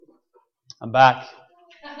I'm back.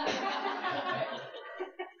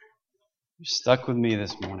 You're stuck with me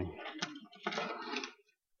this morning.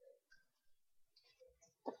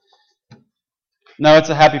 No, it's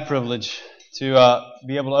a happy privilege to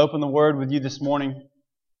be able to open the Word with you this morning.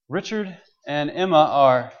 Richard and Emma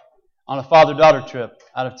are on a father-daughter trip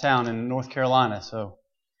out of town in North Carolina, so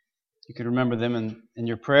you can remember them in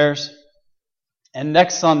your prayers. And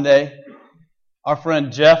next Sunday, our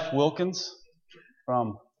friend Jeff Wilkins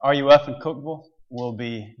from RUF in Cookeville will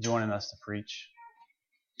be joining us to preach.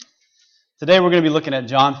 Today we're going to be looking at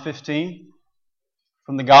John 15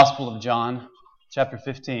 from the Gospel of John, chapter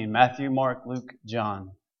 15, Matthew, Mark, Luke,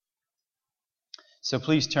 John. So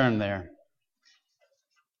please turn there.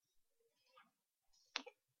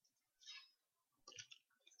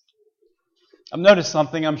 I've noticed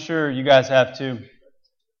something, I'm sure you guys have too.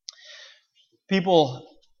 People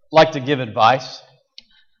like to give advice.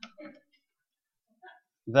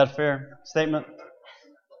 Is that a fair statement?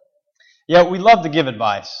 Yeah, we love to give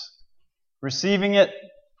advice. Receiving it,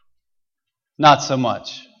 not so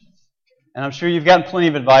much. And I'm sure you've gotten plenty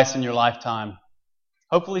of advice in your lifetime.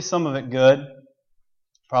 Hopefully some of it good,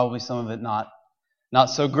 probably some of it not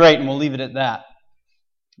so great, and we'll leave it at that.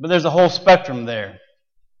 But there's a whole spectrum there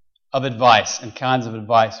of advice and kinds of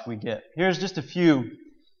advice we get. Here's just a few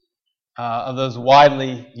of those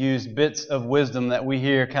widely used bits of wisdom that we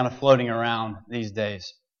hear kind of floating around these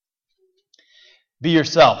days. Be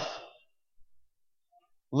yourself.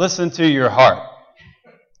 Listen to your heart.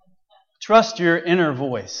 Trust your inner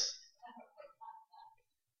voice.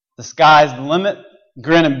 The sky's the limit.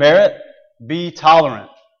 Grin and bear it. Be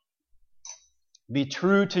tolerant. Be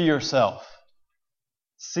true to yourself.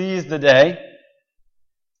 Seize the day.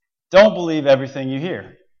 Don't believe everything you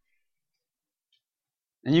hear.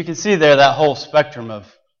 And you can see there that whole spectrum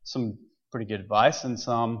of some pretty good advice and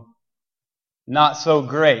some not so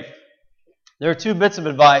great. There are two bits of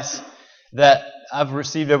advice that I've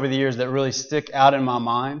received over the years that really stick out in my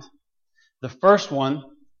mind. The first one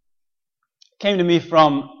came to me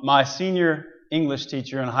from my senior English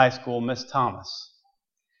teacher in high school, Miss Thomas.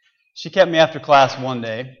 She kept me after class one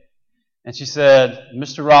day, and she said,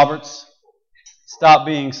 "Mr. Roberts, stop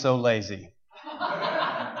being so lazy.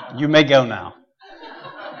 You may go now."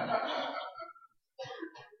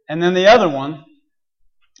 And then the other one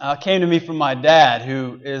came to me from my dad,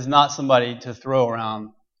 who is not somebody to throw around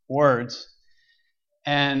words.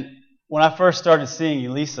 And when I first started seeing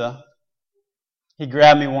Elisa, he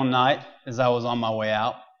grabbed me one night as I was on my way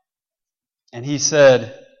out, and he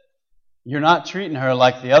said, "You're not treating her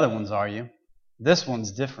like the other ones, are you? This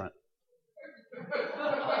one's different."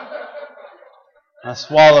 I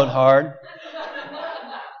swallowed hard.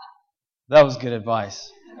 That was good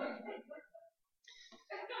advice.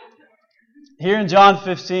 Here in John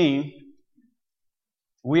 15,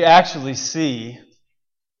 we actually see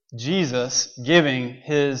Jesus giving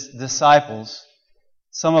his disciples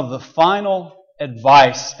some of the final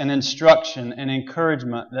advice and instruction and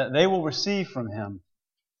encouragement that they will receive from him.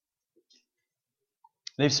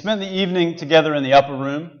 They've spent the evening together in the upper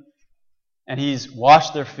room, and he's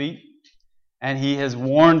washed their feet, and he has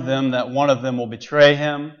warned them that one of them will betray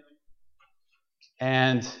him,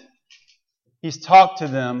 and he's talked to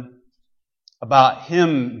them about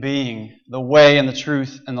him being the way and the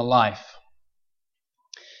truth and the life.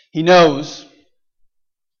 He knows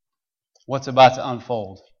what's about to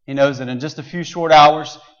unfold. He knows that in just a few short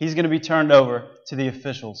hours, he's going to be turned over to the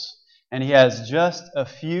officials. And he has just a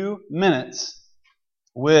few minutes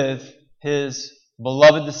with his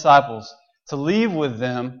beloved disciples to leave with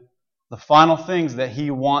them the final things that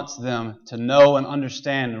he wants them to know and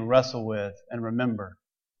understand and wrestle with and remember.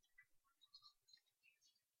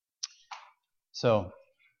 So,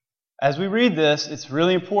 as we read this, it's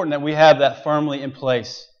really important that we have that firmly in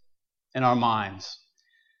place in our minds.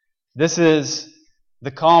 This is the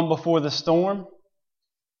calm before the storm.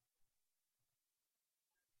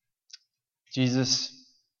 Jesus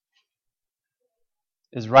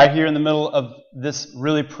is right here in the middle of this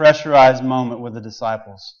really pressurized moment with the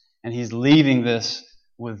disciples, and he's leaving this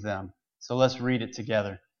with them. So let's read it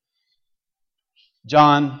together.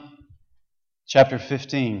 John chapter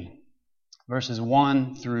 15. Verses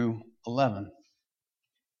 1 through 11.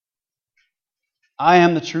 I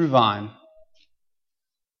am the true vine.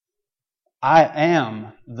 I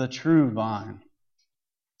am the true vine.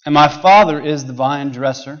 And my Father is the vine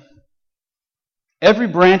dresser. Every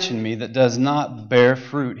branch in me that does not bear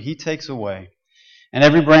fruit, he takes away. And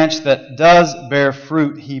every branch that does bear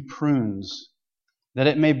fruit, he prunes, that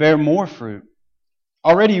it may bear more fruit.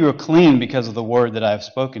 Already you are clean because of the word that I have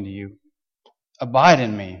spoken to you. Abide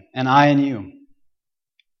in me, and I in you.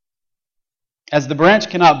 As the branch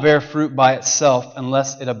cannot bear fruit by itself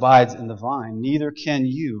unless it abides in the vine, neither can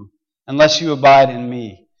you unless you abide in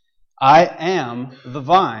me. I am the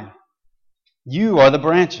vine. You are the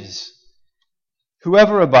branches.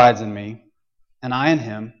 Whoever abides in me, and I in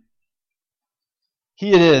him,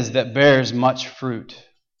 he it is that bears much fruit,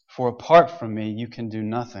 for apart from me you can do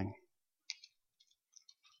nothing.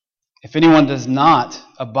 If anyone does not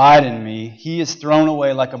abide in me, he is thrown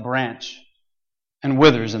away like a branch and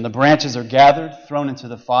withers, and the branches are gathered, thrown into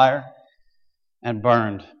the fire, and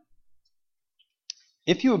burned.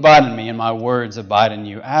 If you abide in me and my words abide in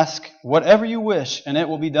you, ask whatever you wish, and it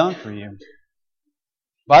will be done for you.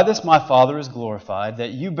 By this my Father is glorified,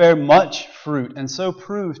 that you bear much fruit, and so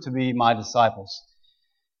prove to be my disciples.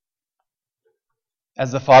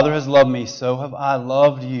 As the Father has loved me, so have I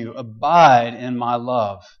loved you. Abide in my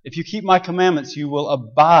love. If you keep my commandments, you will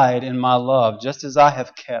abide in my love, just as I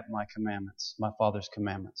have kept my commandments, my Father's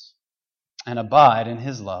commandments, and abide in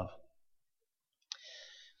his love.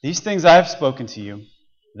 These things I have spoken to you,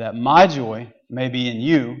 that my joy may be in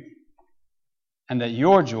you, and that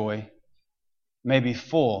your joy may be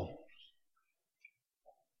full.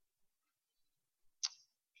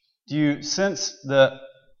 Do you sense the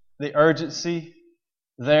urgency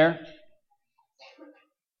there?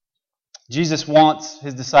 Jesus wants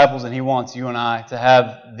his disciples, and he wants you and I to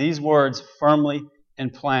have these words firmly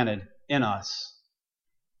implanted in us.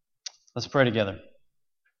 Let's pray together.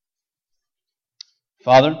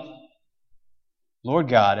 Father, Lord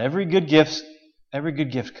God, every good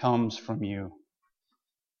gift comes from you.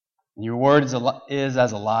 And your word is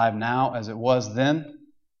as alive now as it was then.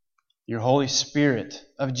 Your Holy Spirit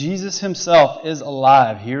of Jesus himself is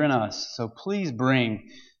alive here in us. So please bring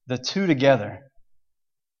the two together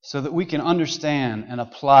so that we can understand and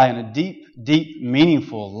apply in a deep, deep,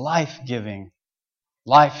 meaningful, life-giving,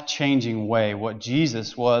 life-changing way what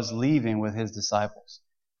Jesus was leaving with his disciples,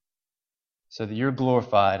 so that you're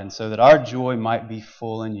glorified and so that our joy might be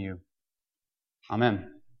full in you. Amen.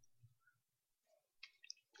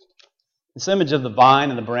 This image of the vine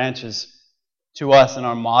and the branches to us in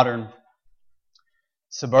our modern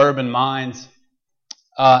suburban minds,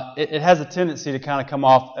 it has a tendency to kind of come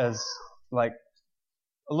off as like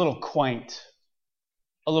a little quaint,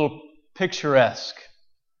 a little picturesque,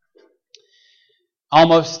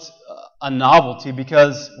 almost a novelty,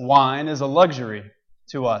 because wine is a luxury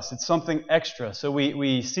to us. It's something extra. So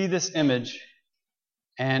we see this image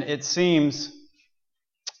and it seems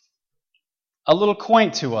a little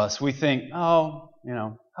quaint to us. We think, oh,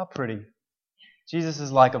 how pretty. Jesus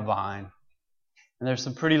is like a vine. And there's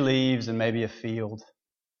some pretty leaves and maybe a field.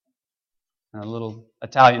 And a little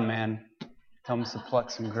Italian man comes to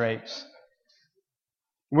pluck some grapes.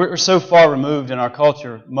 We're so far removed in our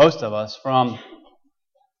culture, most of us, from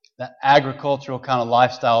that agricultural kind of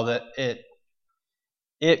lifestyle that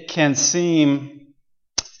it can seem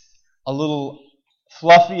a little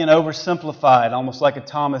fluffy and oversimplified, almost like a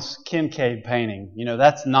Thomas Kinkade painting.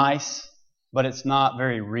 That's nice, but it's not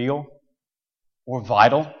very real or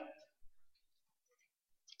vital.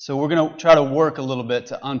 So we're going to try to work a little bit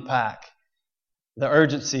to unpack the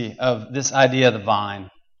urgency of this idea of the vine.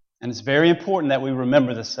 And it's very important that we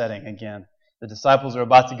remember the setting again. The disciples are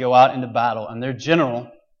about to go out into battle, and their general,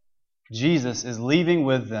 Jesus, is leaving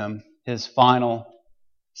with them his final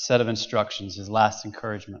set of instructions, his last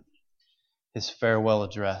encouragement, his farewell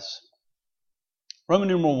address. Roman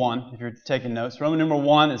numeral 1, if you're taking notes, Roman numeral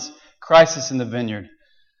 1 is crisis in the vineyard.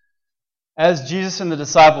 As Jesus and the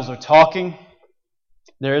disciples are talking,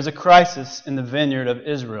 there is a crisis in the vineyard of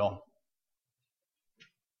Israel.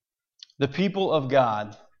 The people of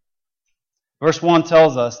God. Verse 1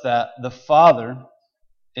 tells us that the Father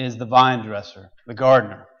is the vine dresser, the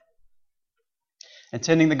gardener. And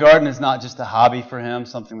tending the garden is not just a hobby for him,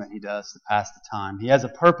 something that he does to pass the time. He has a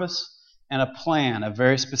purpose and a plan, a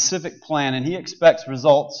very specific plan, and he expects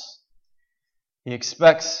results. He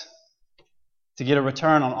expects to get a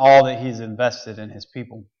return on all that he's invested in his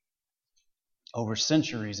people over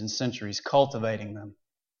centuries and centuries, cultivating them.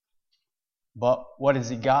 But what has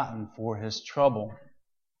he gotten for his trouble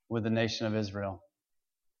with the nation of Israel?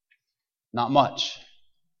 Not much.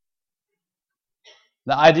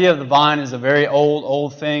 The idea of the vine is a very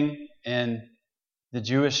old thing in the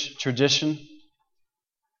Jewish tradition.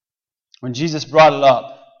 When Jesus brought it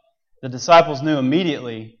up, the disciples knew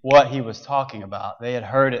immediately what he was talking about. They had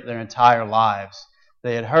heard it their entire lives.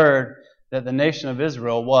 They had heard that the nation of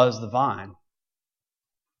Israel was the vine.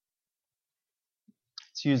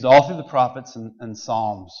 It's used all through the prophets and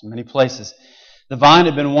Psalms, many places. The vine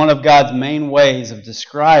had been one of God's main ways of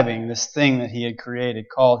describing this thing that he had created,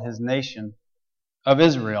 called his nation of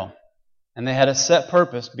Israel. And they had a set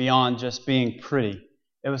purpose beyond just being pretty.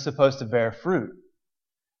 It was supposed to bear fruit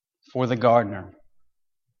for the gardener.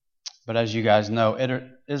 But as you guys know,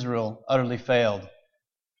 Israel utterly failed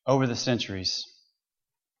over the centuries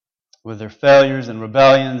with their failures and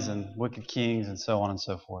rebellions and wicked kings and so on and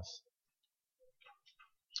so forth.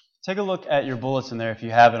 Take a look at your bulletin there if you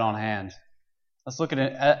have it on hand. Let's look at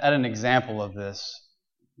an example of this.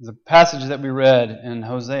 The passage that we read in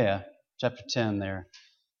Hosea chapter 10 there.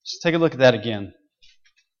 Just take a look at that again.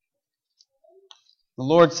 The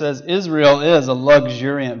Lord says, Israel is a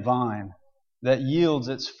luxuriant vine that yields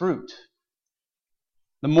its fruit.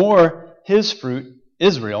 The more his fruit,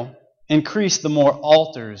 Israel, increased, the more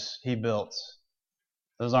altars he built.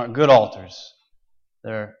 Those aren't good altars.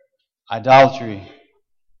 They're idolatry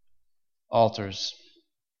altars.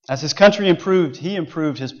 As his country improved, he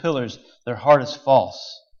improved his pillars. Their heart is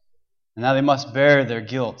false. And now they must bear their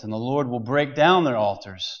guilt, and the Lord will break down their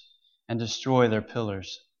altars and destroy their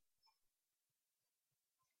pillars.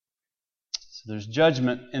 So there's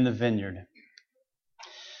judgment in the vineyard.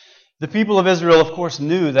 The people of Israel, of course,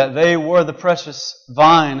 knew that they were the precious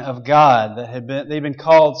vine of God that they'd been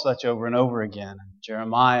called such over and over again.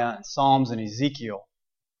 Jeremiah and Psalms and Ezekiel.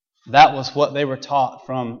 That was what they were taught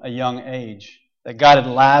from a young age. That God had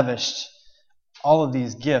lavished all of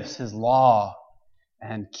these gifts, His law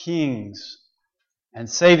and kings, and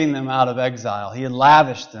saving them out of exile. He had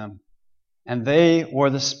lavished them. And they were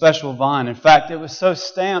the special vine. In fact, it was so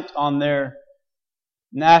stamped on their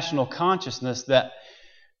national consciousness that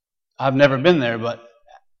I've never been there, but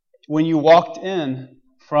when you walked in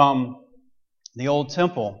from the old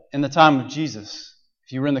temple in the time of Jesus,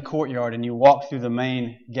 if you were in the courtyard and you walked through the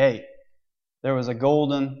main gate, there was a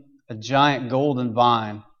giant golden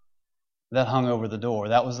vine that hung over the door.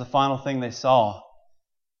 That was the final thing they saw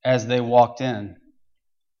as they walked in.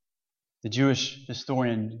 The Jewish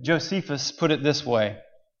historian Josephus put it this way: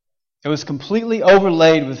 it was completely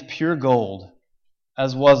overlaid with pure gold,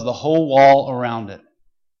 as was the whole wall around it.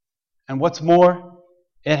 And what's more,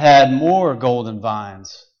 it had more golden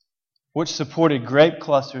vines, which supported grape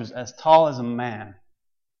clusters as tall as a man,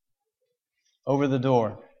 over the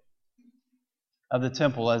door of the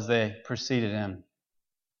temple as they proceeded in.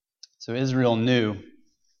 So Israel knew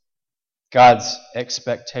God's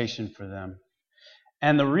expectation for them.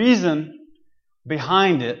 And the reason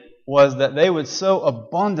behind it was that they would so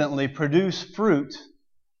abundantly produce fruit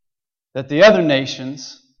that the other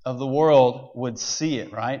nations of the world would see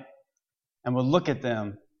it, right? And would look at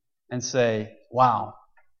them and say, wow,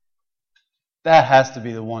 that has to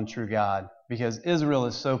be the one true God, because Israel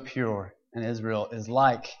is so pure and Israel is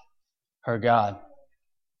like her God.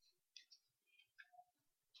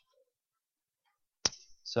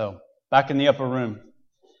 So, back in the upper room,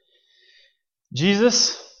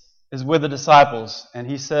 Jesus is with the disciples, and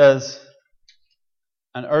He says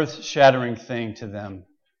an earth-shattering thing to them.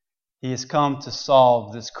 He has come to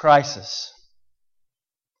solve this crisis.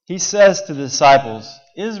 He says to the disciples,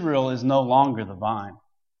 Israel is no longer the vine.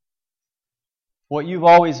 What you've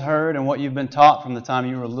always heard and what you've been taught from the time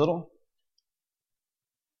you were little,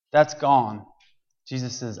 that's gone.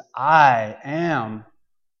 Jesus says, I am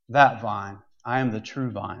that vine. I am the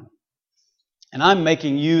true vine. And I'm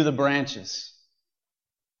making you the branches.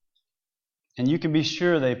 And you can be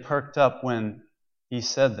sure they perked up when He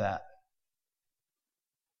said that.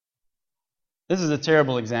 This is a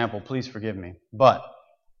terrible example, please forgive me. But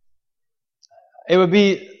it would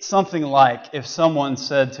be something like if someone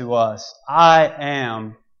said to us, I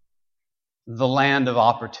am the land of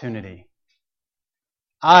opportunity.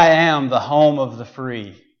 I am the home of the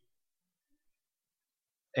free.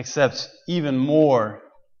 Except even more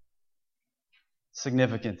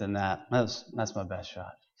significant than that. That's my best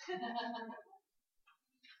shot.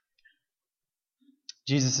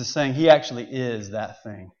 Jesus is saying He actually is that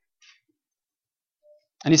thing.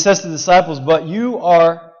 And He says to the disciples, but you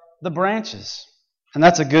are the branches. And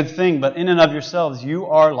that's a good thing, but in and of yourselves, you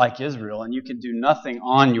are like Israel, and you can do nothing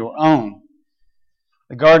on your own.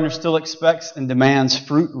 The gardener still expects and demands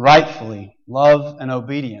fruit rightfully, love and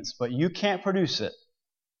obedience, but you can't produce it.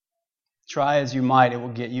 Try as you might, it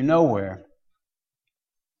will get you nowhere.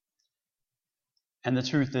 And the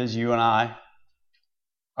truth is, you and I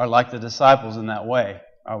are like the disciples in that way,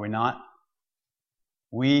 are we not?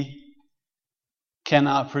 We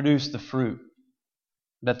cannot produce the fruit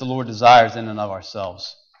that the Lord desires in and of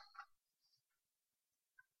ourselves.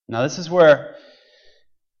 Now, this is where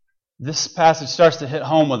this passage starts to hit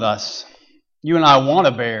home with us. You and I want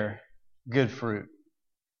to bear good fruit.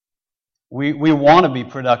 We want to be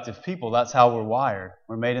productive people. That's how we're wired.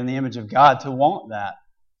 We're made in the image of God to want that.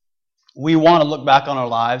 We want to look back on our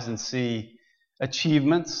lives and see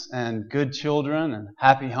achievements and good children and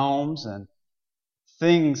happy homes, and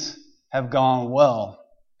things have gone well.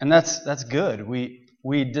 And that's good.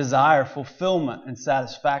 We desire fulfillment and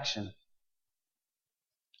satisfaction.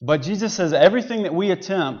 But Jesus says everything that we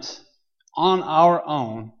attempt on our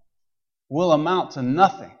own will amount to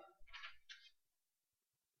nothing.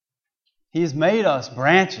 He's made us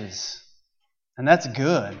branches, and that's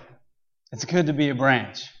good. It's good to be a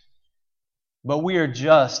branch. But we are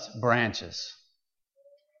just branches.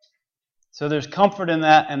 So there's comfort in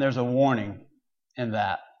that, and there's a warning in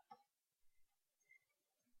that.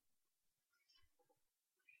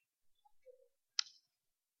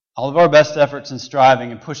 All of our best efforts in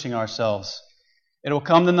striving and pushing ourselves, it will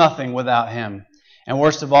come to nothing without Him. And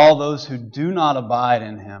worst of all, those who do not abide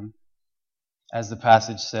in Him, as the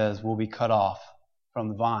passage says, will be cut off from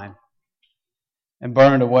the vine and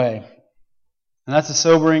burned away. And that's a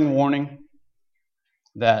sobering warning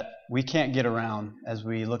that we can't get around as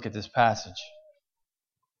we look at this passage.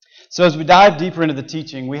 So as we dive deeper into the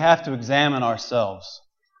teaching, we have to examine ourselves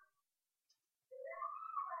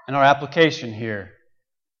and our application here.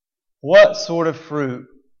 What sort of fruit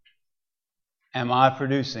am I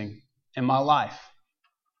producing in my life?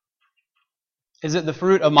 Is it the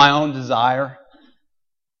fruit of my own desire?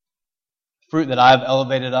 Fruit that I've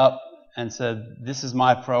elevated up and said, this is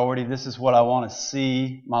my priority, this is what I want to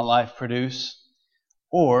see my life produce?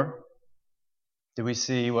 Or do we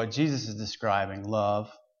see what Jesus is describing, love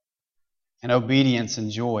and obedience and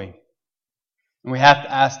joy? And we have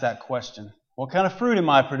to ask that question. What kind of fruit am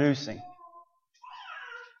I producing?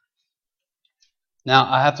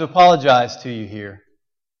 Now, I have to apologize to you here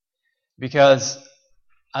because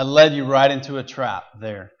I led you right into a trap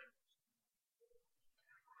there.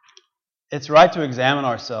 It's right to examine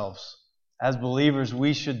ourselves. As believers,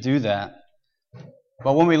 we should do that.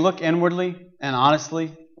 But when we look inwardly and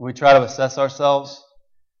honestly, we try to assess ourselves,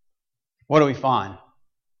 what do we find?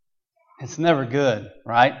 It's never good,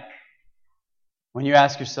 right? When you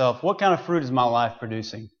ask yourself, what kind of fruit is my life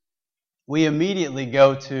producing? We immediately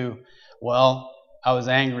go to, well, I was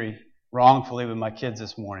angry wrongfully with my kids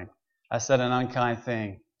this morning. I said an unkind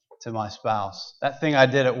thing to my spouse. That thing I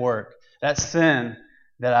did at work. That sin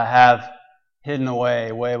that I have hidden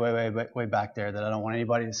away, way back there that I don't want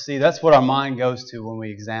anybody to see. That's what our mind goes to when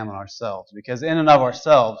we examine ourselves. Because in and of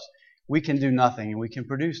ourselves, we can do nothing and we can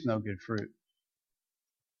produce no good fruit.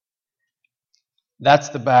 That's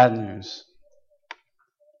the bad news.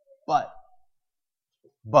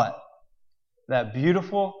 But, that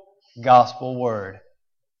beautiful gospel word,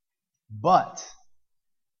 but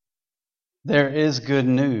there is good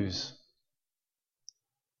news.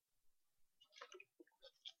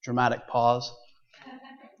 Dramatic pause.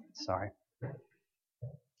 Sorry.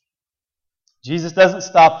 Jesus doesn't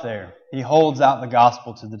stop there. He holds out the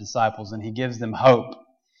gospel to the disciples and He gives them hope.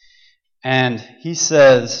 And He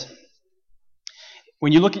says,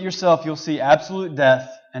 when you look at yourself, you'll see absolute death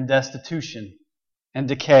and destitution and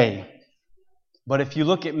decay. But if you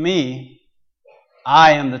look at me,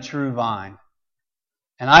 I am the true vine,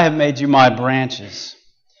 and I have made you my branches.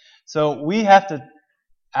 So we have to,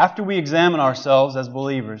 after we examine ourselves as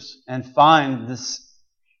believers and find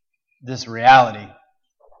this reality,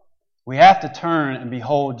 we have to turn and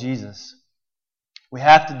behold Jesus. We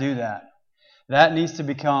have to do that. That needs to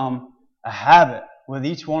become a habit with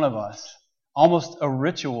each one of us, almost a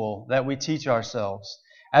ritual that we teach ourselves.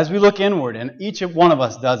 As we look inward, and each one of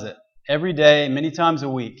us does it every day, many times a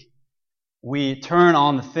week, we turn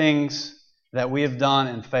on the things that we have done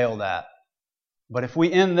and failed at. But if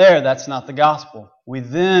we end there, that's not the gospel. We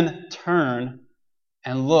then turn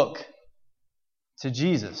and look to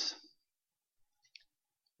Jesus.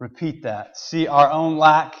 Repeat that. See our own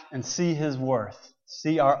lack and see His worth.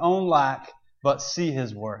 See our own lack, but see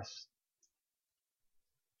His worth.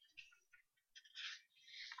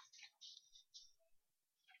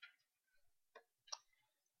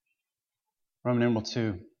 Roman numeral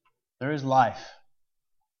 2. There is life.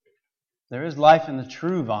 There is life in the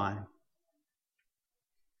true vine.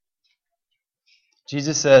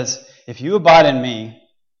 Jesus says, if you abide in me,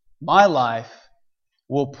 my life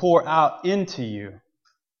will pour out into you.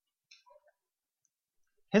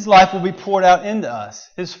 His life will be poured out into us.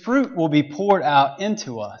 His fruit will be poured out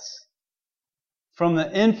into us. From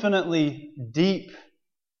the infinitely deep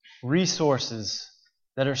resources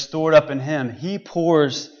that are stored up in Him, He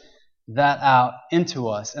pours that out into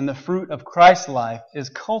us. And the fruit of Christ's life is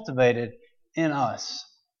cultivated in us.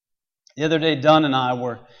 The other day, Dunn and I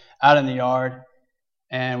were out in the yard,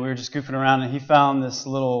 and we were just goofing around, and he found this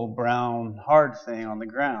little brown hard thing on the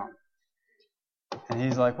ground. And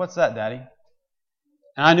he's like, "What's that, Daddy?"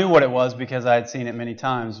 And I knew what it was because I had seen it many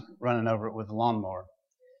times running over it with a lawnmower.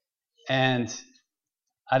 And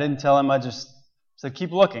I didn't tell him, I just said,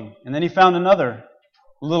 keep looking. And then he found another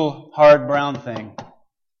little hard brown thing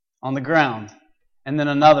on the ground. And then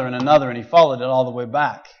another, and he followed it all the way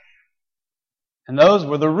back. And those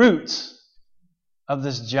were the roots of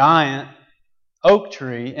this giant oak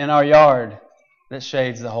tree in our yard that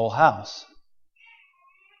shades the whole house.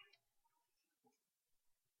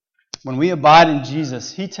 When we abide in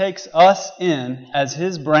Jesus, He takes us in as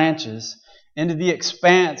His branches into the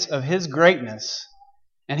expanse of His greatness,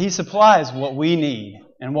 and He supplies what we need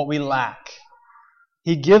and what we lack.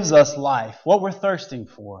 He gives us life, what we're thirsting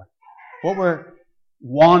for, what we're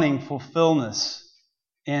wanting fulfillment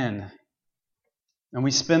in. And we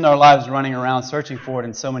spend our lives running around searching for it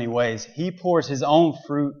in so many ways. He pours His own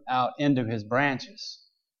fruit out into His branches.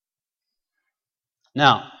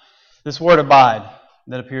 Now, this word abide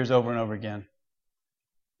that appears over and over again,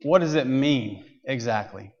 what does it mean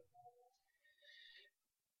exactly?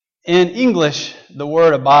 In English, the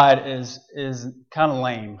word abide is kind of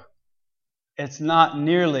lame. It's not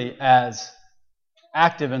nearly as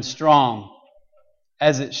active and strong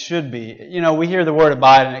as it should be. You know, we hear the word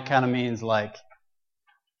abide and it kind of means like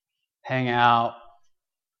hang out,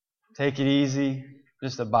 take it easy,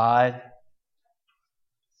 just abide.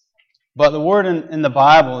 But the word in the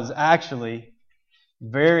Bible is actually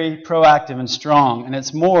very proactive and strong, and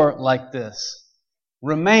it's more like this.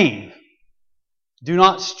 Remain. Do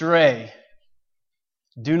not stray.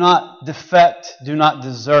 Do not defect. Do not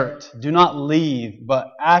desert. Do not leave, but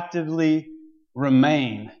actively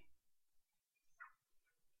remain.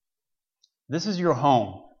 This is your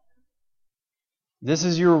home. This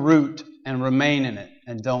is your root, and remain in it,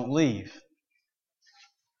 and don't leave.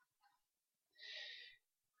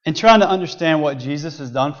 In trying to understand what Jesus has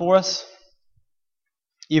done for us,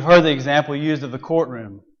 you've heard the example used of the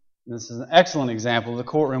courtroom. This is an excellent example of the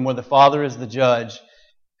courtroom where the Father is the judge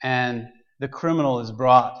and the criminal is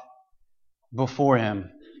brought before Him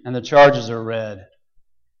and the charges are read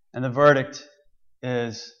and the verdict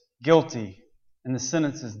is guilty and the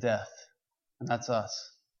sentence is death. And that's us.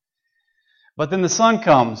 But then the Son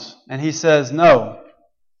comes and He says, no,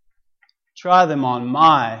 try them on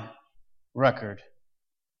my record.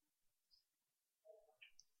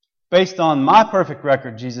 Based on my perfect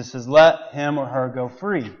record, Jesus says, let him or her go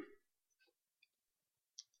free.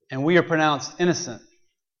 And we are pronounced innocent.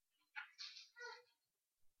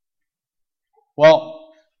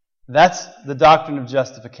 Well, that's the doctrine of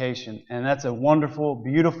justification. And that's a wonderful,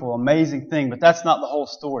 beautiful, amazing thing. But that's not the whole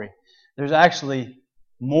story. There's actually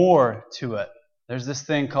more to it. There's this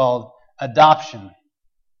thing called adoption.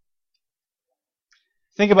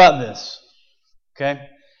 Think about this. Okay?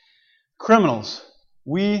 Criminals.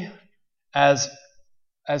 We as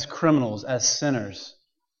criminals, as sinners,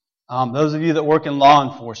 those of you that work in law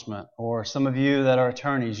enforcement, or some of you that are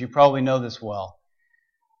attorneys, you probably know this well.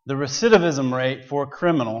 The recidivism rate for a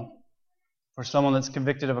criminal, for someone that's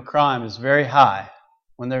convicted of a crime, is very high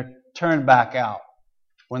when they're turned back out,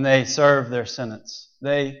 when they serve their sentence.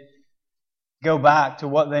 They go back to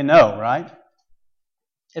what they know, right?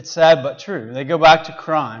 It's sad but true. They go back to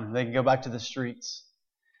crime. They go back to the streets.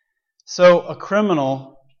 So a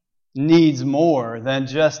criminal needs more than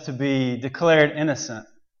just to be declared innocent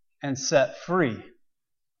and set free.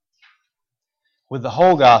 With the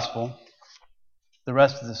whole gospel, the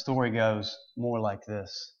rest of the story goes more like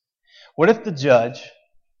this. What if the judge,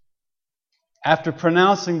 after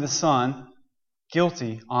pronouncing the Son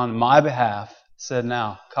guilty on my behalf, said,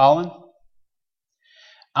 now, Colin,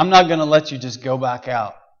 I'm not going to let you just go back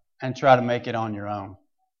out and try to make it on your own.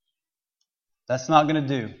 That's not going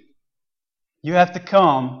to do. You have to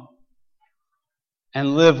come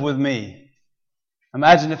and live with me.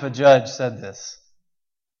 Imagine if a judge said this.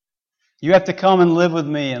 You have to come and live with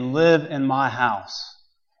me and live in my house.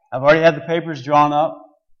 I've already had the papers drawn up.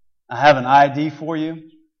 I have an ID for you.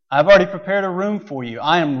 I've already prepared a room for you.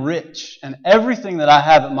 I am rich, and everything that I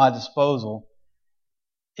have at my disposal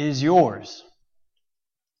is yours.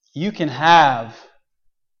 You can have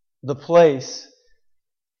the place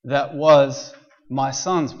that was my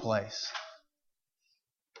Son's place.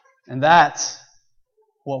 And that's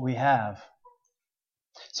what we have.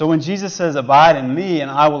 So when Jesus says, abide in me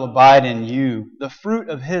and I will abide in you, the fruit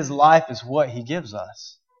of His life is what He gives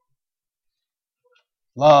us.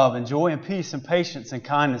 Love and joy and peace and patience and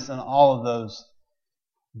kindness and all of those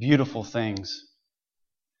beautiful things.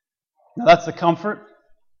 Now that's the comfort.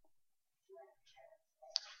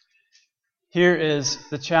 Here is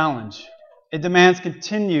the challenge. It demands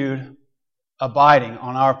continued abiding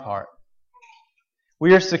on our part.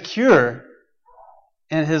 We are secure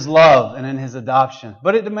in His love and in His adoption.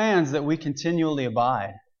 But it demands that we continually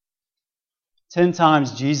abide. 10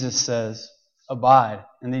 times Jesus says, abide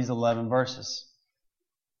in these 11 verses.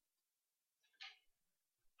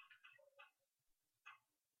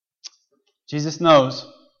 Jesus knows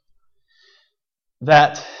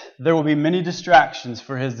that there will be many distractions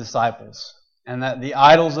for His disciples, and that the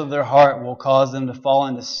idols of their heart will cause them to fall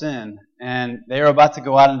into sin, and they are about to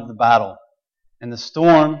go out into the battle, and the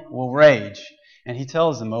storm will rage. And He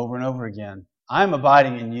tells them over and over again, I am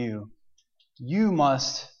abiding in you. You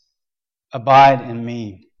must abide in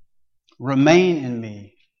me. Remain in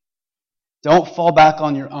me. Don't fall back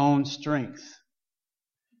on your own strength.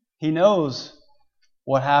 He knows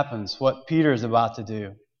what happens, what Peter is about to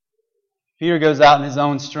do. Peter goes out in his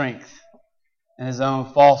own strength and his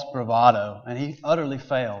own false bravado, and he utterly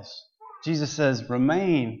fails. Jesus says,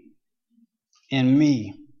 remain in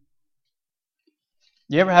me.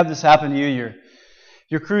 You ever have this happen to you?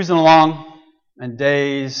 You're cruising along, and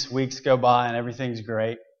days, weeks go by, and everything's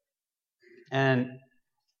great. And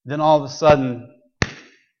then all of a sudden,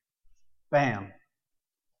 bam,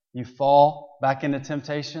 you fall back into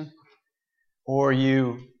temptation, or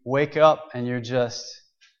you wake up and you're just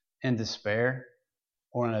in despair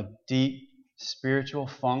or in a deep spiritual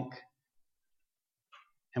funk.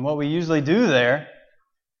 And what we usually do there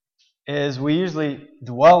is we usually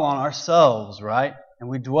dwell on ourselves, right? And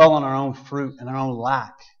we dwell on our own fruit and our own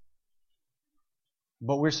lack.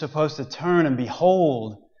 But we're supposed to turn and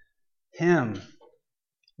behold Him,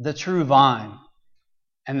 the true vine,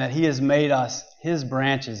 and that He has made us His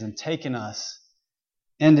branches and taken us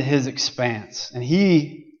into His expanse. And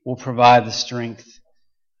He will provide the strength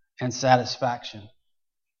and satisfaction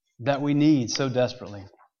that we need so desperately.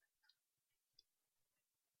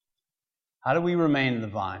 How do we remain in the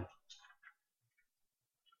vine?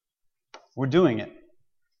 We're doing it.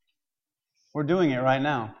 We're doing it right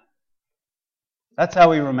now. That's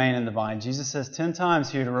how we remain in the vine. Jesus says 10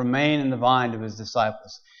 times here to remain in the vine to His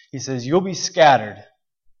disciples. He says, you'll be scattered,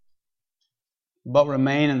 but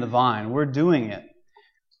remain in the vine. We're doing it.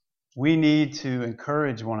 We need to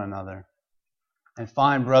encourage one another and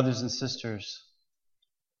find brothers and sisters.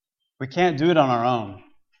 We can't do it on our own.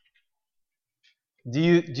 Do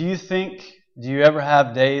you ever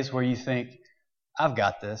have days where you think, I've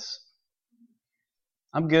got this.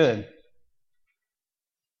 I'm good.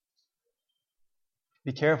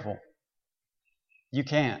 Be careful. You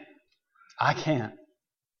can't. I can't.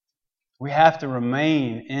 We have to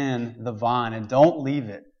remain in the vine and don't leave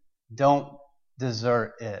it. Don't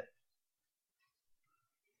desert it.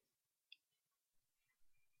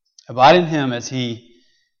 Abide in Him as He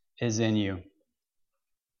is in you.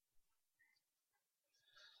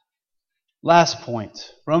 Last point,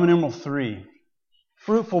 Roman numeral 3,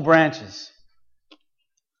 fruitful branches.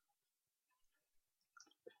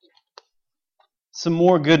 Some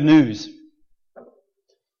more good news.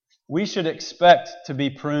 We should expect to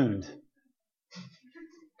be pruned.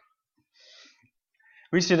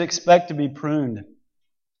 We should expect to be pruned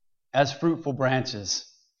as fruitful branches.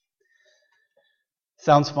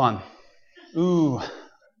 Sounds fun. Ooh,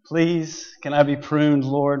 please, can I be pruned,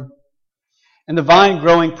 Lord? In the vine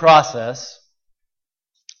growing process,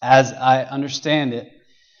 as I understand it,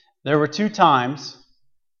 there were 2 times,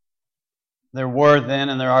 there were then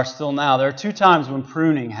and there are still now, there are 2 times when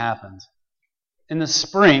pruning happened. In the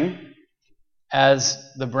spring, as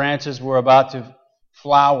the branches were about to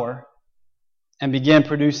flower and begin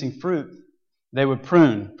producing fruit, they would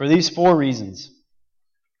prune for these 4 reasons.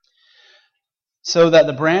 So that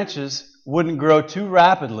the branches wouldn't grow too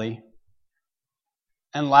rapidly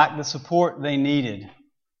and lack the support they needed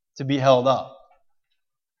to be held up.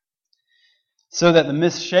 So that the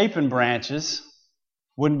misshapen branches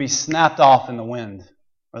wouldn't be snapped off in the wind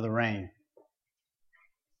or the rain.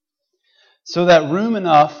 So that room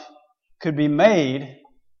enough could be made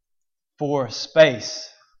for space,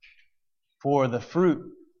 for the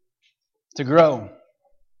fruit to grow.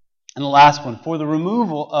 And the last one, for the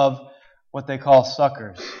removal of what they call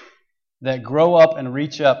suckers that grow up and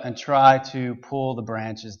reach up and try to pull the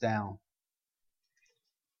branches down.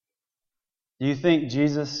 Do you think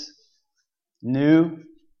Jesus knew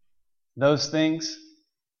those things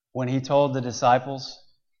when He told the disciples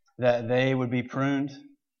that they would be pruned?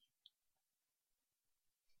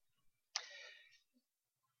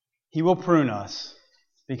 He will prune us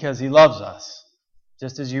because He loves us,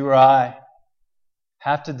 just as you or I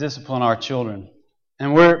have to discipline our children.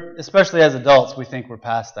 And we're, especially as adults, we think we're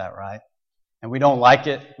past that, right? And we don't like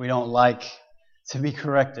it. We don't like to be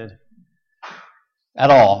corrected at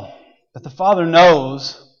all. But the Father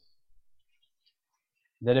knows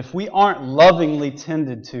that if we aren't lovingly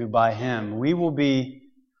tended to by Him, we will be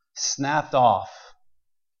snapped off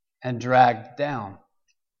and dragged down.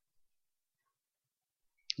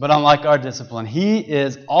 But unlike our discipline, He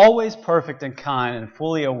is always perfect and kind and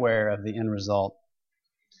fully aware of the end result.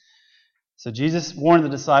 So Jesus warned the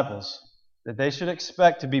disciples that they should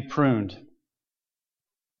expect to be pruned.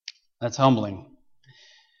 That's humbling.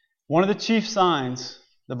 One of the chief signs,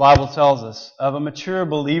 the Bible tells us, of a mature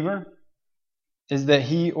believer is that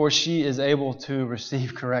he or she is able to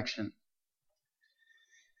receive correction.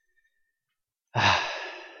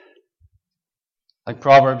 Like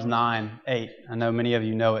Proverbs 9:8. I know many of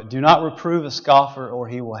you know it. Do not reprove a scoffer or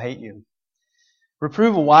he will hate you.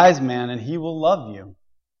 Reprove a wise man and he will love you.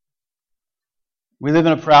 We live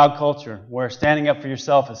in a proud culture where standing up for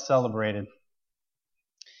yourself is celebrated.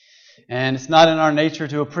 And it's not in our nature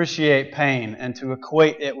to appreciate pain and to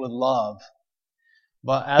equate it with love.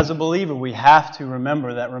 But as a believer, we have to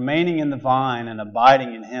remember that remaining in the vine and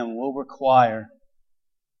abiding in Him will require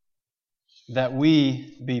that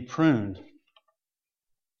we be pruned.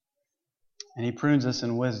 And He prunes us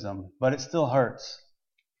in wisdom, but it still hurts.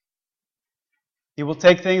 He will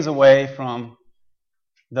take things away from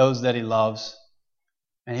those that He loves,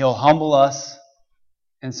 and He'll humble us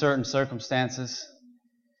in certain circumstances.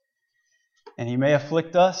 And He may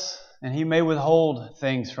afflict us, and He may withhold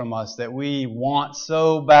things from us that we want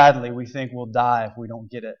so badly we think we'll die if we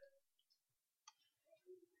don't get it.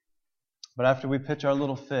 But after we pitch our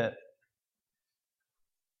little fit,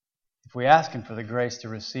 if we ask Him for the grace to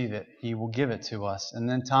receive it, He will give it to us. And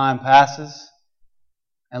then time passes,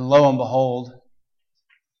 and lo and behold,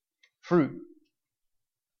 fruit.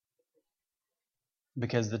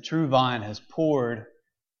 Because the true vine has poured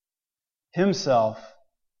Himself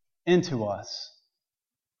into us.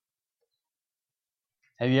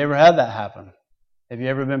 Have you ever had that happen? Have you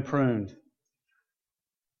ever been pruned?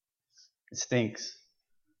 It stinks.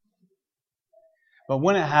 But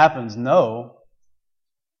when it happens, know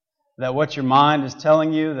that what your mind is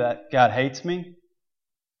telling you, that God hates me,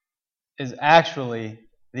 is actually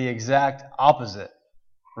the exact opposite,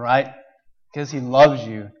 right? Because He loves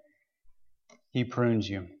you, He prunes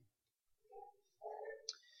you.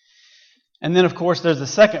 And then, of course, there's the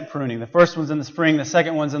second pruning. The first one's in the spring, the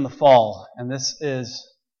second one's in the fall. And this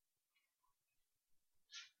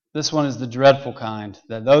one is the dreadful kind,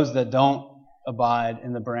 that those that don't abide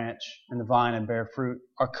in the branch, in the vine, and bear fruit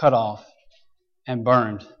are cut off and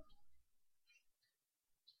burned.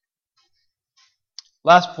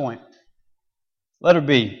 Last point. Letter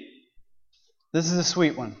B. This is a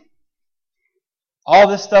sweet one. All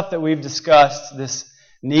this stuff that we've discussed, this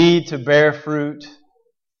need to bear fruit,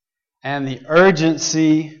 and the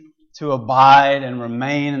urgency to abide and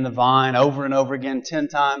remain in the vine over and over again, 10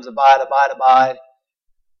 times, abide, abide, abide.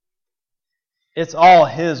 It's all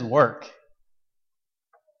His work.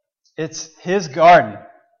 It's His garden.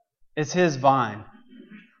 It's His vine.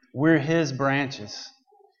 We're His branches.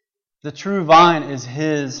 The true vine is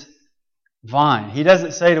His vine. He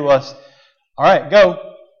doesn't say to us, all right,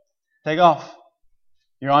 go. Take off.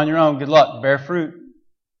 You're on your own. Good luck. Bear fruit.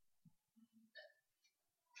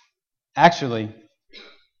 Actually,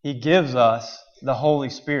 He gives us the Holy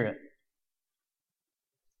Spirit.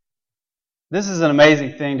 This is an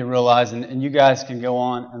amazing thing to realize, and you guys can go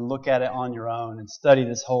on and look at it on your own and study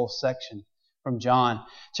this whole section from John.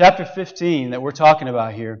 Chapter 15 that we're talking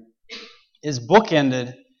about here is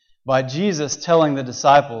bookended by Jesus telling the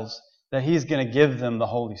disciples that He's going to give them the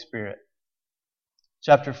Holy Spirit.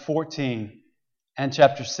 Chapter 14 and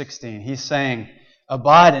chapter 16, He's saying,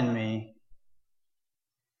 abide in me,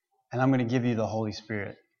 and I'm going to give you the Holy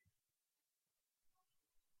Spirit.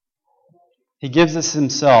 He gives us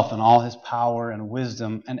Himself and all His power and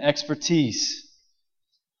wisdom and expertise.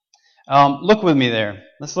 Look with me there.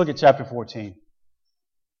 Let's look at chapter 14.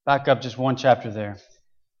 Back up just one chapter there.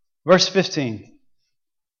 Verse 15.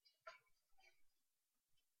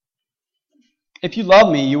 If you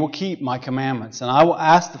love me, you will keep my commandments, and I will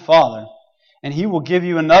ask the Father, and He will give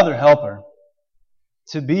you another helper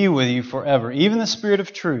to be with you forever, even the Spirit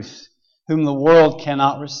of truth, whom the world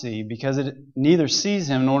cannot receive, because it neither sees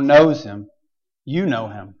Him nor knows Him. You know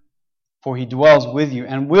Him, for He dwells with you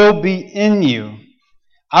and will be in you.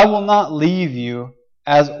 I will not leave you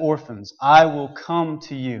as orphans. I will come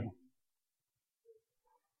to you.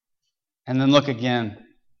 And then look again,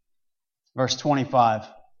 verse 25.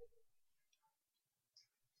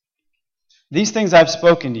 These things I've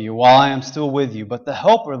spoken to you while I am still with you, but the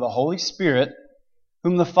Helper, the Holy Spirit,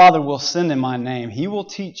 whom the Father will send in my name, He will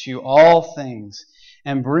teach you all things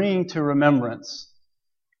and bring to remembrance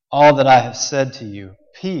all that I have said to you.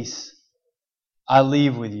 Peace I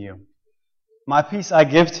leave with you. My peace I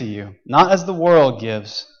give to you, not as the world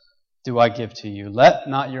gives. do I give to you. Let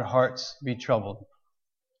not your hearts be troubled,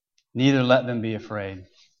 neither let them be afraid.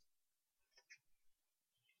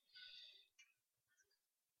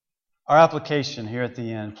 Our application here at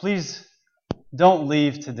the end. Please don't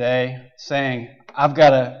leave today saying, I've got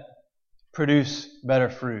to produce better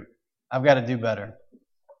fruit. I've got to do better.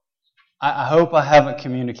 I hope I haven't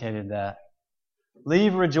communicated that.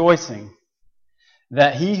 Leave rejoicing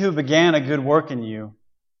that he who began a good work in you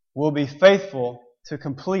will be faithful to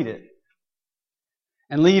complete it.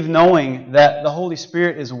 And leave knowing that the Holy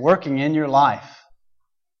Spirit is working in your life.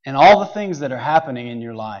 And all the things that are happening in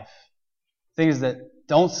your life, things that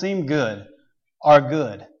don't seem good, are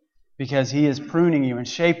good. Because he is pruning you and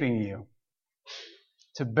shaping you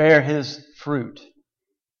to bear his fruit.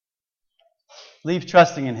 Leave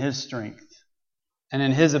trusting in his strength and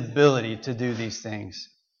in his ability to do these things.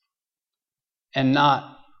 And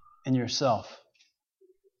not in yourself.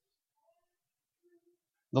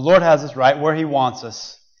 The Lord has us right where he wants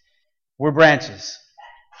us. We're branches.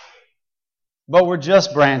 But we're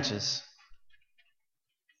just branches.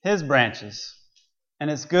 His branches. And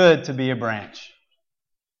it's good to be a branch.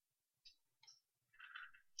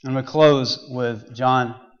 I'm going to close with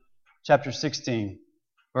John chapter 16,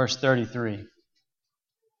 verse 33.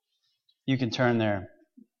 You can turn there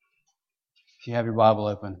if you have your Bible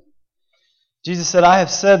open. Jesus said, I have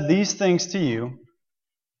said these things to you,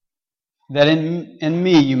 that in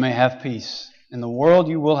me you may have peace. In the world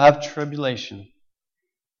you will have tribulation.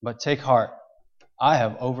 But take heart, I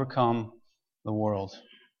have overcome the world.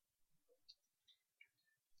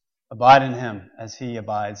 Abide in him as he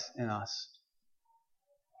abides in us.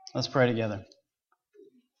 Let's pray together.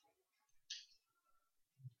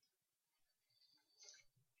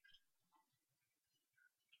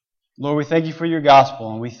 Lord, we thank you for your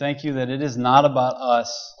gospel, and we thank you that it is not about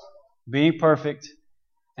us being perfect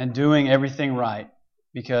and doing everything right,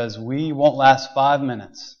 because we won't last 5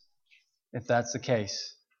 minutes if that's the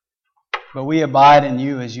case. But we abide in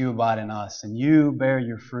you as you abide in us, and you bear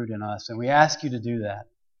your fruit in us, and we ask you to do that.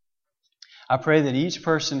 I pray that each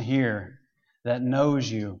person here that knows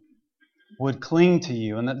you would cling to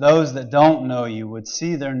you, and that those that don't know you would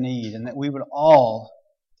see their need, and that we would all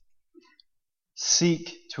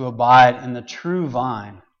seek to abide in the true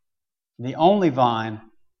vine, the only vine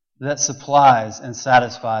that supplies and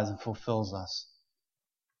satisfies and fulfills us.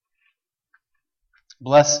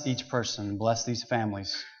 Bless each person, bless these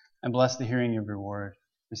families, and bless the hearing of your word.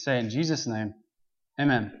 We say in Jesus' name, amen.